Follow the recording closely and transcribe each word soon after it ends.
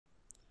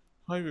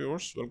Hi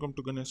viewers, welcome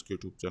to Ganisk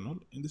YouTube channel.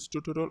 In this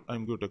tutorial, I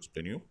am going to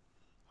explain you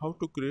how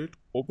to create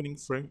opening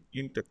frame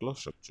in Tekla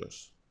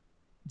Structures,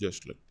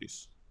 just like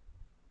this.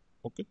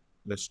 Okay,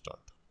 let's start.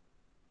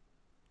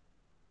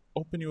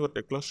 Open your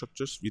Tekla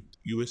Structures with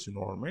US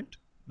environment.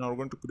 Now we're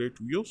going to create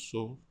views,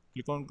 so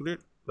click on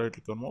create, right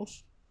click on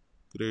mouse,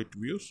 create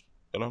views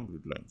along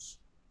grid lines.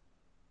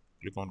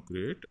 Click on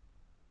create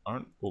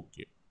and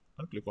OK,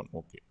 and click on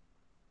OK.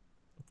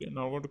 Okay,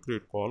 now we're going to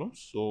create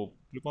columns, so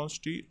click on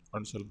T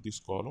and select this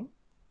column.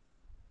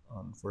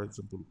 And for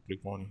example,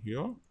 click on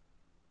here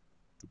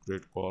to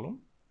create column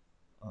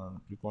and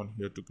click on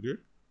here to create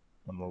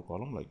one more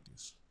column like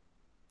this.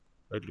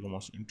 Right click on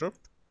mouse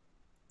interrupt.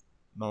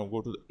 Now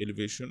go to the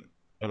elevation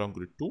along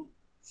grid 2.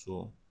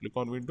 So click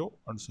on window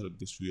and select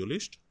this view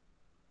list.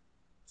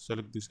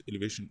 Select this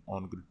elevation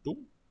on grid 2.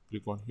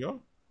 Click on here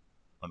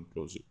and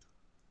close it.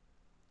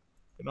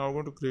 Okay, now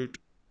we're going to create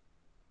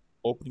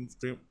opening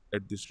frame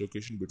at this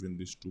location between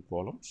these two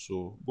columns.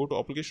 So go to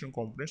application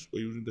components by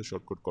using the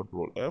shortcut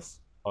Control F,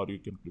 or you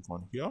can click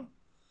on here.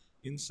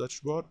 In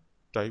search bar,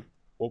 type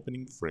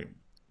opening frame.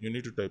 You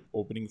need to type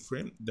opening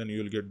frame, then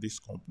you will get this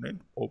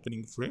component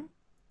opening frame.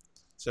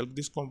 Select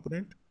this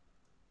component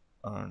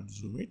and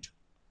zoom it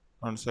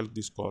and select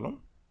this column,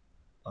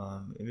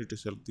 and you need to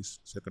select this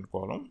second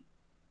column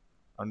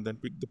and then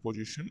pick the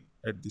position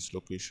at this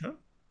location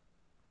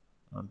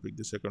and pick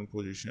the second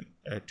position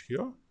at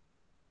here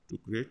to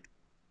create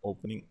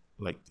opening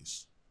like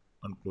this,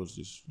 and close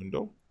this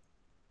window.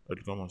 Right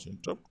click on mouse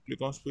interrupt,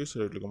 click on space,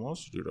 right click on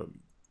mouse 3D view.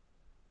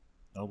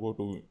 Now go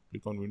to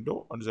click on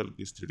window and select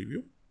this 3D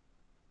view.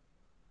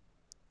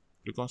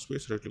 Click on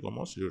space, right click on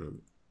mouse 3D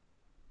view.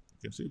 You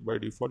can see by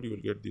default you will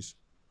get this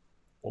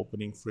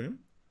opening frame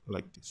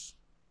like this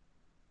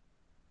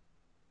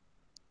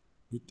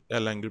with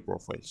L angle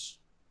profiles.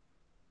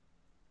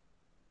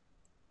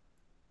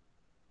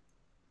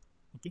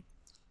 Okay,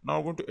 now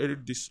I'm going to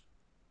edit this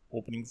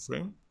opening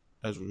frame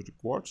as we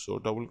required. So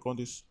double click on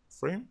this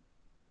frame,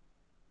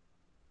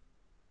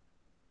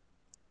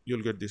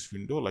 you'll get this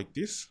window like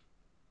this.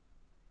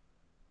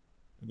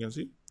 You can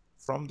see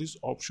from this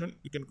option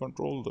you can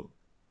control the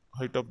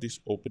height of this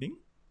opening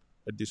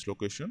at this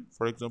location.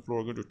 For example,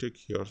 we're going to take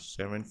here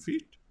 7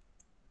 feet,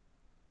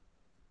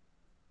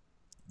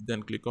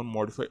 then click on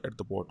modify at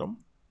the bottom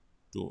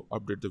to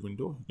update the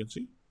window. You can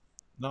see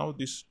now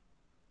this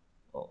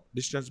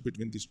distance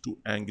between these two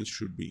angles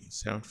should be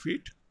 7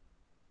 feet.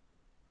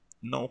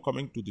 Now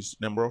coming to this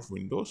number of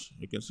windows,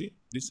 you can see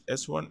this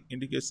S1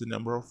 indicates the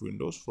number of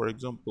windows. For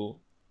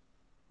example,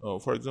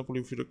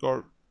 if you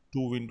record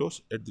 2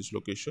 windows at this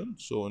location,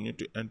 so you need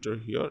to enter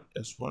here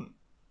S1.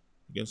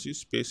 You can see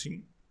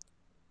spacing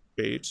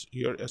page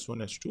here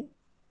S1 S2.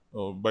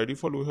 By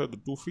default we have the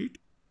 2 feet.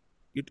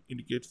 It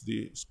indicates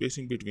the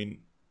spacing between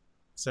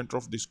center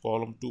of this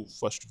column to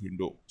first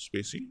window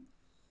spacing.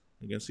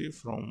 You can see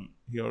from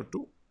here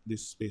to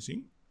this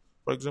spacing.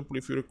 For example,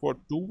 if you record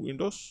 2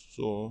 windows,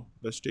 so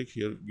let's take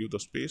here, give the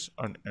space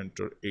and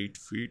enter 8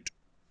 feet.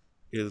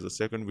 Here's the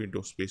second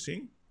window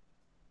spacing.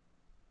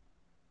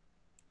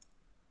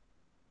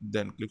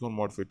 Then click on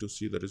modify to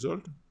see the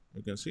result.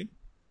 You can see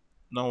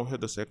now we have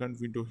the second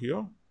window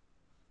here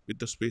with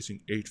the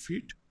spacing 8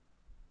 feet.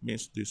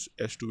 Means this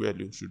S2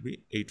 value should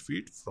be 8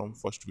 feet from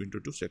first window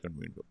to second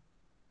window.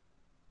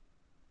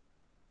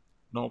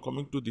 Now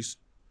coming to this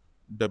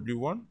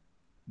W1,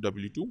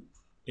 W2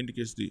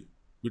 indicates the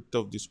width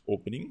of this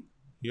opening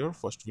here,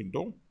 first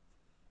window.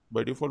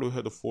 By default we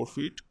have the 4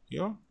 feet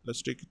here.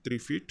 Let's take 3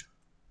 feet.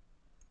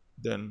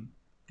 Then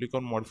click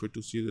on modify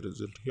to see the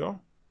result here.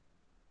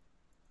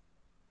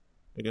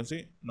 You can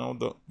see now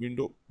the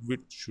window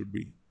width should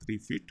be 3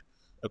 feet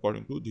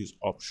according to this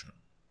option.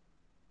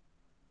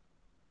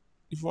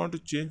 If you want to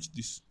change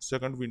this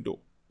second window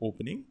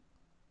opening,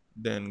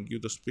 then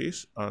give the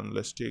space and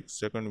let's take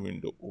second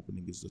window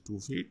opening is the 2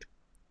 feet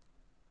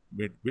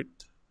mid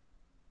width.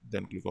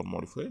 Then click on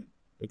modify.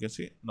 You can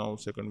see now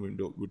second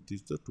window width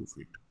is the 2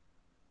 feet.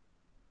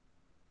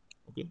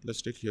 Okay,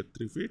 let's take here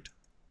 3 feet.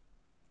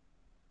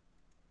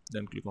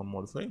 Then click on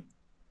modify.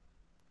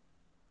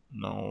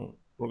 Now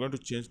we're going to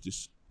change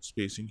this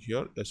spacing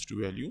here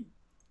S2 value.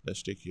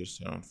 Let's take here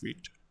 7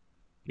 feet.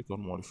 Click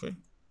on modify.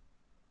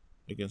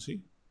 You can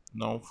see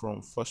now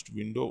from first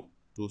window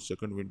to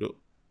second window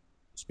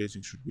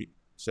spacing should be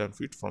 7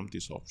 feet from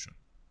this option.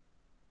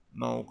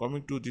 Now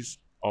coming to this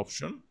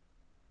option,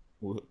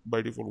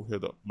 by default we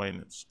have the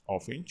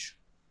 -1/2 inch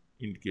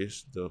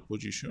indicates the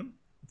position.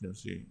 You can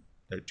see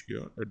right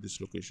here at this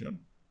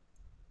location.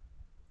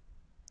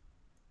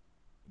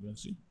 You can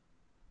see,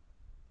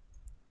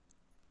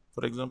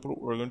 for example,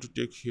 we're going to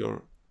take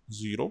here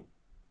 0,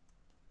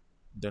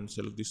 then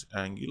select this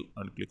angle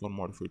and click on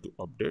modify to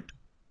update.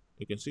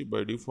 You can see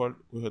by default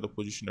we have the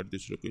position at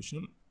this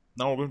location.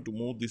 Now we're going to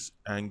move this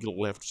angle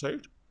left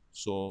side,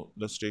 so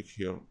let's take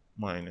here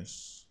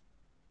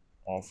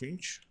 -1/2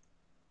 inch,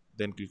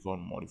 then click on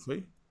modify.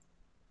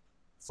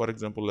 For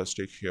example, let's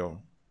take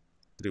here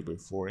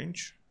 3/4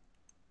 inch.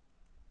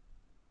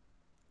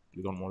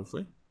 Click on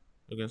modify.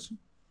 You can see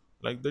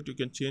like that you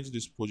can change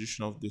this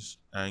position of this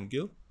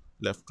angle.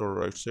 left or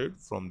right side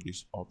from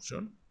this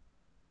option.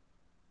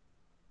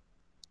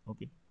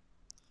 Okay,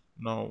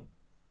 now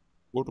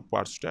go to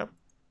parts tab.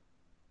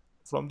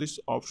 From this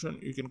option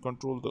you can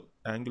control the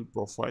angle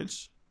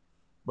profiles.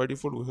 By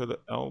default we have the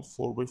L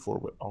 4 by 4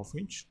 by half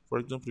inch. For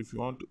example, if you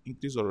want to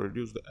increase or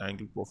reduce the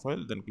angle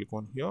profile, then click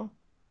on here.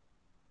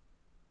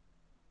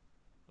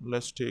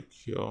 Let's take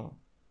here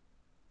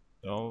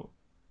L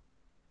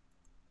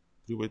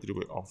 3 by 3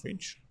 by half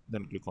inch,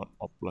 then click on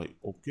apply.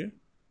 OK.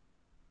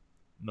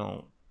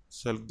 Now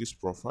select this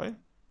profile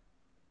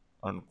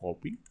and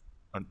copy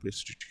and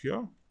paste it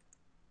here.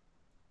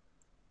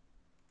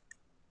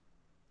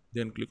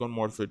 Then click on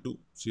modify to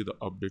see the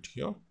update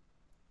here.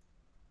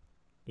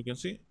 You can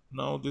see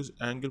now this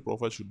angle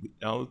profile should be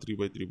L 3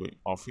 by 3 by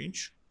half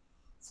inch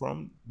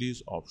from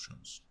these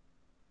options.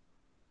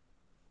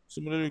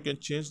 Similarly, you can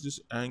change this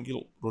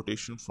angle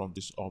rotation from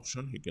this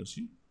option. You can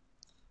see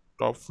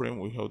top frame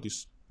we have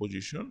this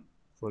position.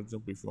 For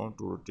example, if you want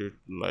to rotate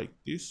like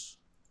this,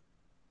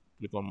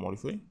 click on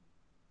modify.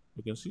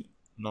 You can see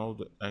now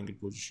the angle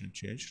position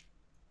changed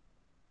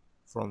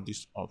from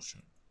this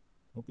option.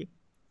 Okay,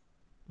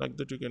 like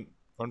that you can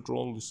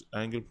control this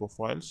angle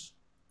profiles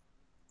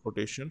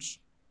rotations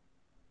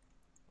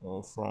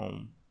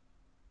from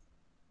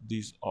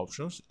these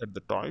options at the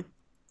type.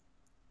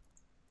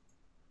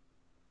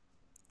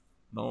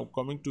 Now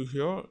coming to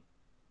here,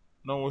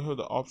 now we have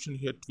the option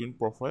here twin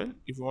profile.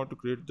 If you want to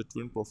create the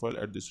twin profile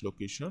at this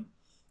location,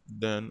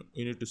 then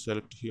you need to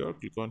select here,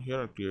 click on here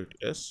and create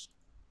S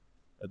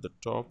at the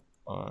top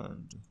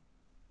and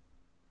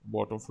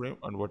bottom frame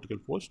and vertical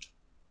post.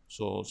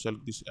 So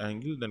select this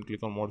angle, then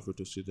click on modify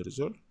to see the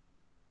result.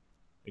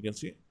 You can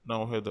see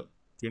now I have the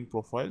twin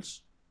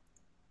profiles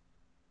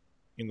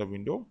in the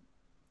window.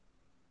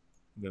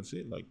 You can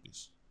see like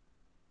this.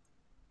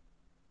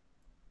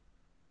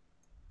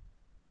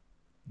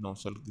 Now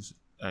select this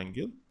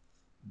angle.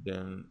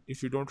 Then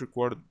if you don't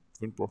require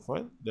twin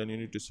profile, then you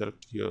need to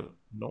select here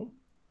no.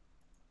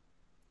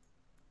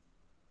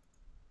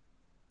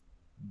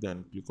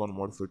 Then click on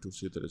modify to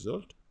see the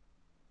result.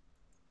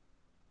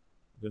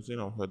 You can see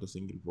now I have the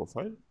single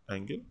profile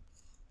angle.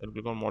 Then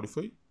click on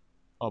modify,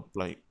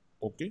 apply.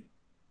 OK.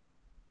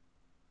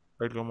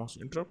 Right click mouse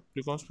interrupt,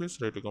 click on space,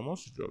 right click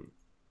mouse drawing.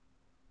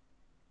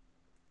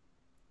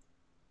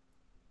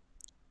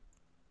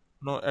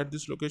 Now at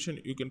this location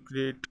you can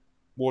create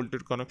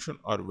bolted connection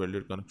or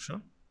welded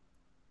connection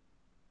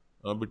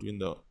between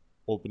the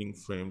opening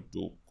frame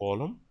to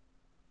column.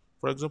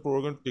 For example,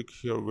 we're going to take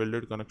here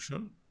welded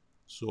connection.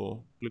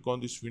 So click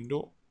on this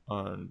window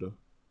and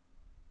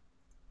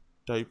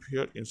type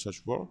here in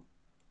search bar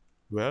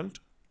weld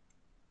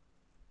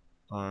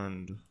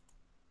and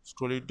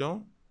scroll it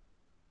down,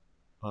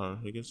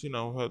 and you can see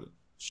now I have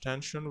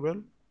stanchion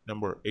weld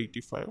number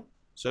 85.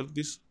 Select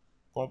this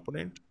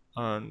component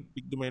and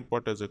pick the main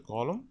part as a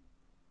column,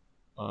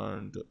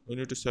 and you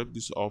need to select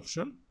this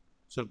option,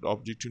 select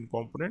object in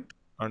component,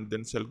 and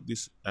then select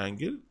this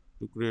angle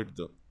to create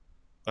the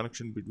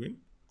connection between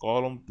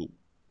column to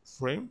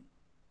frame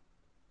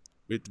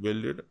with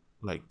welded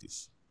like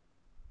this.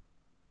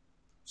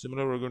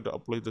 Similarly, we're going to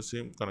apply the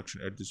same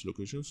connection at this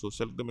location. So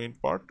select the main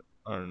part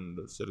and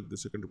select the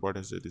secondary part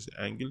as this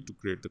angle to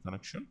create the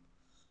connection,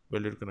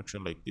 welded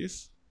connection like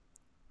this.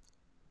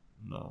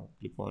 Now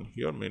click on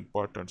here main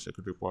part and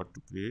secondary part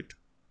to create,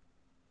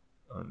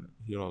 and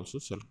here also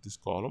select this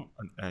column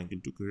and angle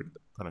to create the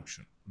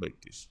connection like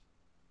this.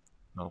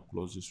 Now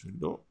close this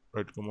window,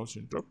 right click mouse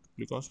interrupt,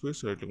 click on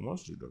space, right click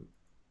mouse redirect.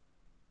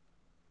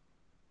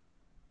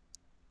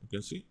 You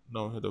can see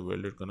now I have the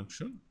welded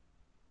connection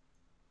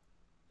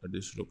at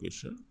this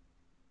location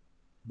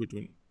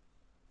between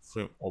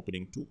frame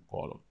opening to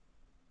column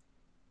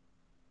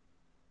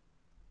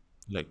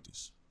like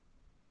this.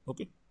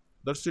 Okay,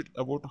 that's it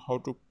about how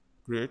to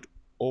create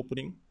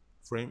opening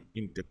frame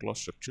in Tekla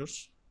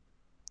Structures.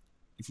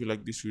 If you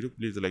like this video,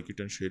 please like it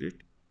and share it.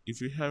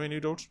 If you have any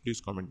doubts, please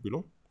comment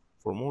below.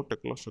 For more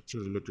Tekla Structure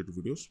related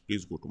videos,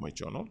 please go to my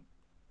channel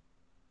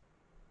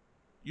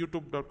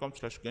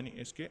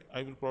youtube.com/GaniSK.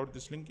 I will provide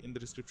this link in the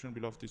description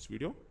below of this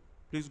video.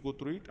 Please go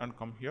through it and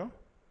come here.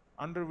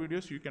 Under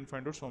videos, you can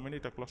find out so many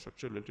Tekla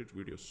Structure related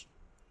videos.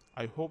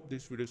 I hope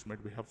these videos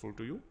might be helpful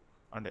to you.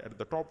 And at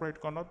the top right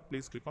corner,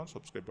 please click on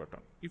subscribe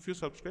button. If you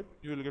subscribe,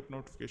 you will get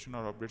notification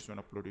or updates when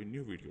I upload a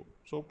new video.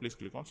 So please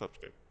click on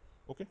subscribe.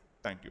 Okay,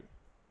 thank you.